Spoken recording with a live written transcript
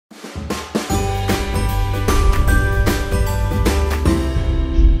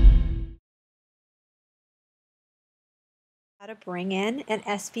How to bring in an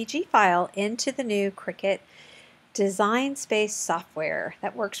SVG file into the new Cricut Design Space software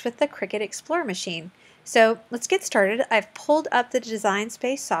that works with the Cricut Explore machine. So let's get started. I've pulled up the Design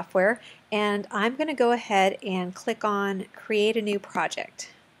Space software and I'm going to go ahead and click on Create a New Project.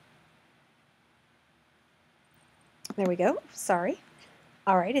 There we go. Sorry.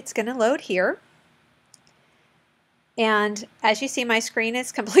 All right, it's going to load here. And as you see, my screen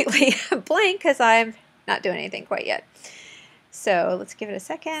is completely blank because I'm not doing anything quite yet. So let's give it a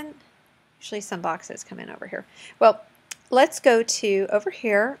second. Usually some boxes come in over here. Well, let's go to over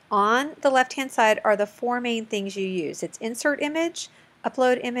here. On the left-hand side are the four main things you use. It's insert image,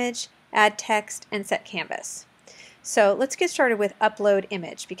 upload image, add text, and set canvas. So let's get started with upload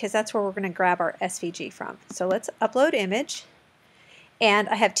image because that's where we're going to grab our SVG from. So let's upload image. And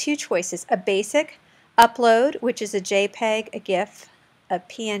I have two choices, a basic upload, which is a JPEG, a GIF, a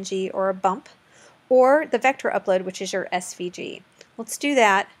PNG, or a bump, or the vector upload, which is your SVG. Let's do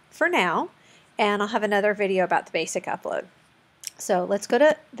that for now, and I'll have another video about the basic upload. So let's go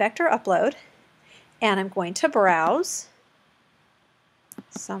to vector upload, and I'm going to browse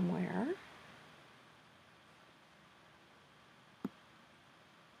somewhere.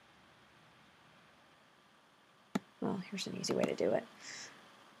 Well, here's an easy way to do it.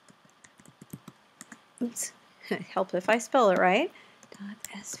 Oops, help if I spell it right.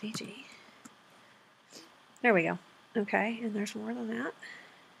 .svg. There we go. Okay, and there's more than that.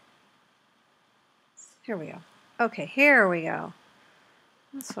 Here we go. Okay, here we go.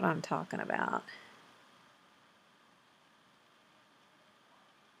 That's what I'm talking about.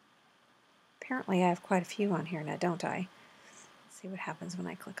 Apparently I have quite a few on here now, don't I? Let's see what happens when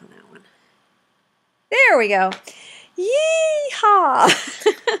I click on that one. There we go. Yee-haw!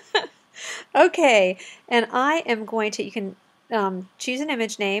 Okay, and I am going to, you can choose an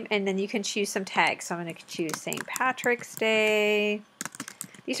image name and then you can choose some tags. So I'm going to choose St. Patrick's Day.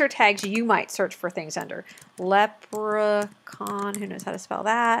 These are tags you might search for things under. Leprechaun, who knows how to spell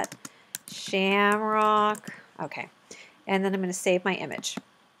that? Shamrock. Okay, and then I'm going to save my image.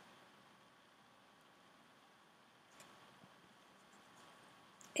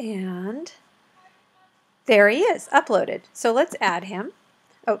 And there he is, uploaded. So let's add him.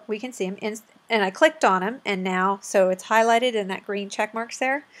 Oh, we can see him, and I clicked on him, and now, so it's highlighted in that green check marks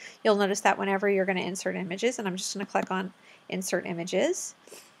there. You'll notice that whenever you're going to insert images, and I'm just going to click on Insert Images,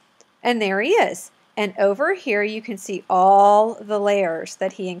 and there he is. And over here you can see all the layers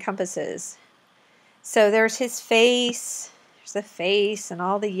that he encompasses. So there's his face, there's the face, and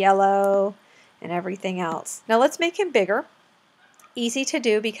all the yellow, and everything else. Now let's make him bigger. Easy to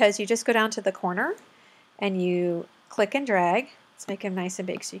do because you just go down to the corner, and you click and drag. Let's make him nice and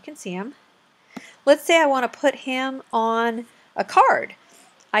big so you can see him. Let's say I want to put him on a card.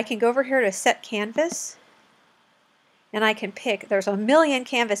 I can go over here to Set Canvas, and I can pick, there's a million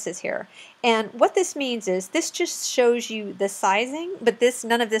canvases here. And what this means is this just shows you the sizing, but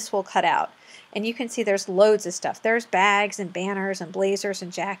none of this will cut out. And you can see there's loads of stuff. There's bags and banners and blazers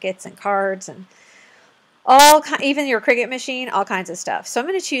and jackets and cards and even your Cricut machine, all kinds of stuff. So I'm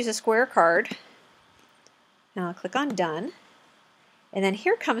going to choose a square card. Now I'll click on Done. And then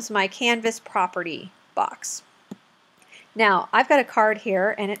here comes my canvas property box. Now I've got a card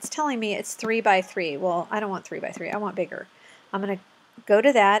here and it's telling me it's 3 by 3. Well, I don't want 3 by 3. I want bigger. I'm going to go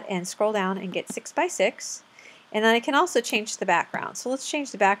to that and scroll down and get 6 by 6. And then I can also change the background. So let's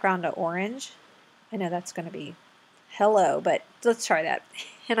change the background to orange. I know that's going to be hello, but let's try that.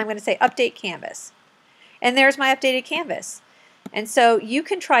 And I'm going to say Update Canvas. And there's my updated canvas. And so you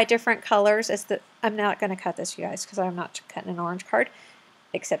can try different colors. I'm not going to cut this, you guys, because I'm not cutting an orange card,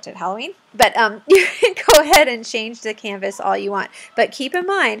 except at Halloween. But you can go ahead and change the canvas all you want. But keep in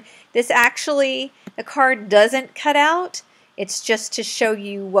mind, the card doesn't cut out. It's just to show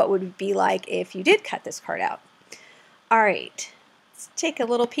you what would it be like if you did cut this card out. All right, let's take a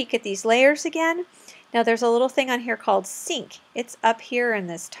little peek at these layers again. Now there's a little thing on here called Sync. It's up here in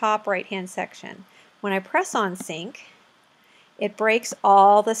this top right-hand section. When I press on Sync, it breaks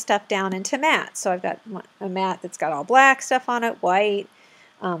all the stuff down into mats. So I've got a mat that's got all black stuff on it, white,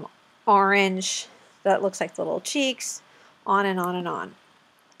 orange, that looks like the little cheeks, on and on and on.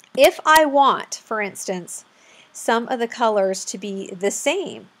 If I want, for instance, some of the colors to be the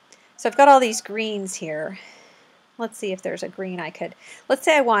same, so I've got all these greens here. Let's see if there's a green I could. Let's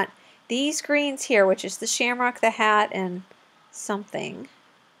say I want these greens here, which is the shamrock, the hat, and something.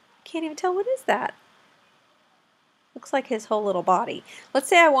 Can't even tell what is that. Looks like his whole little body. Let's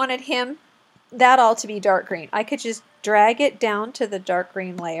say I wanted that all to be dark green. I could just drag it down to the dark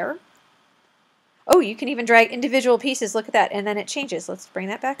green layer. Oh, you can even drag individual pieces. Look at that. And then it changes. Let's bring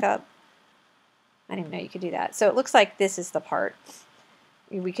that back up. I didn't even know you could do that. So it looks like this is the part.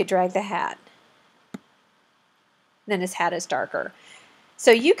 We could drag the hat. Then his hat is darker. So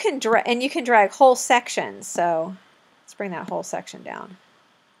you can drag, and you can drag whole sections. So let's bring that whole section down.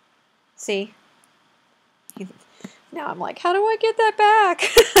 See? Now I'm like, how do I get that back?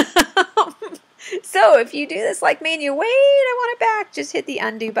 So if you do this like me and you wait, I want it back, just hit the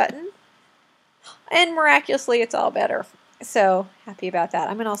undo button. And miraculously, it's all better. So happy about that.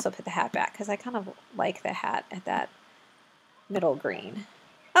 I'm going to also put the hat back because I kind of like the hat at that middle green.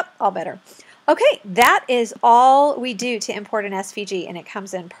 Oh, all better. Okay, that is all we do to import an SVG, and it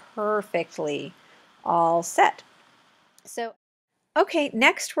comes in perfectly all set. So, okay,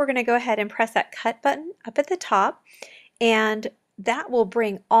 next we're going to go ahead and press that cut button up at the top, and that will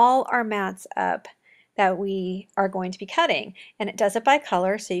bring all our mats up that we are going to be cutting. And it does it by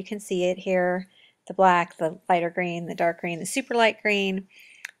color, so you can see it here, the black, the lighter green, the dark green, the super light green,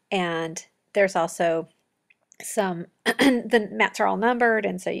 and there's also some, the mats are all numbered,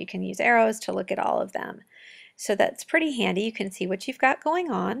 and so you can use arrows to look at all of them. So that's pretty handy. You can see what you've got going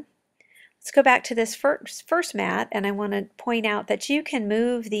on. Let's go back to this first mat, and I want to point out that you can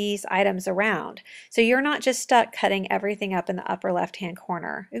move these items around. So you're not just stuck cutting everything up in the upper left-hand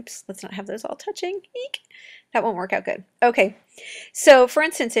corner. Oops, let's not have those all touching. Eek. That won't work out good. Okay, so for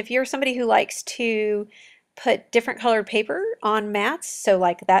instance, if you're somebody who likes to put different colored paper on mats, so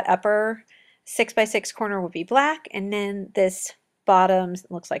like that upper 6x6 corner would be black, and then this bottom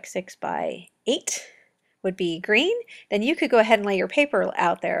looks like 6x8 would be green, then you could go ahead and lay your paper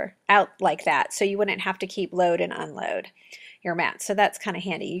out like that, so you wouldn't have to keep load and unload your mat. So that's kind of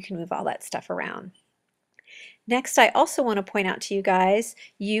handy. You can move all that stuff around. Next, I also want to point out to you guys,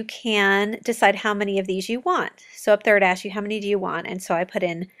 you can decide how many of these you want. So up there it asks you how many do you want, and so I put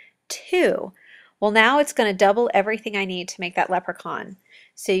in 2. Well, now it's going to double everything I need to make that leprechaun.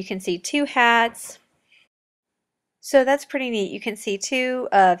 So you can see 2 hats. So that's pretty neat. You can see 2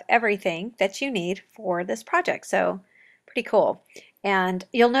 of everything that you need for this project. So pretty cool. And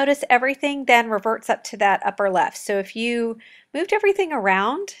you'll notice everything then reverts up to that upper left. So if you moved everything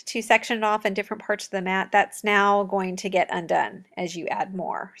around to section it off in different parts of the mat, that's now going to get undone as you add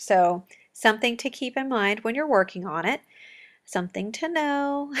more. So something to keep in mind when you're working on it. Something to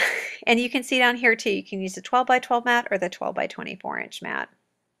know. And you can see down here too, you can use the 12x12 mat or the 12x24 inch mat.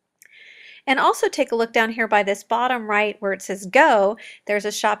 And also take a look down here by this bottom right where it says go, there's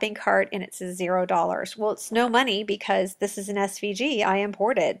a shopping cart and it says $0. Well, it's no money because this is an SVG I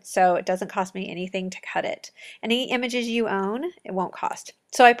imported, so it doesn't cost me anything to cut it. Any images you own, it won't cost.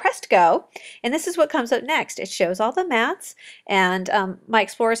 So I pressed go, and this is what comes up next. It shows all the mats, and my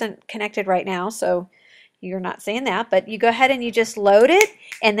Explorer isn't connected right now, so you're not seeing that, but you go ahead and you just load it,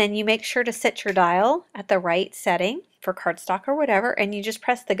 and then you make sure to set your dial at the right setting for cardstock or whatever, and you just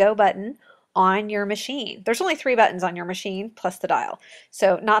press the go button on your machine. There's only 3 buttons on your machine plus the dial,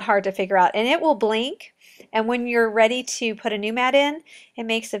 so not hard to figure out, and it will blink, and when you're ready to put a new mat in, it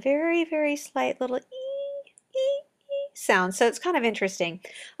makes a very, very slight little sound, so it's kind of interesting.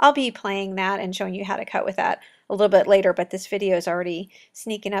 I'll be playing that and showing you how to cut with that a little bit later, but this video is already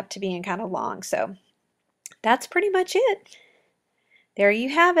sneaking up to being kind of long, so that's pretty much it. There you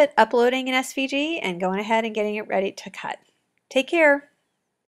have it, uploading an SVG and going ahead and getting it ready to cut. Take care.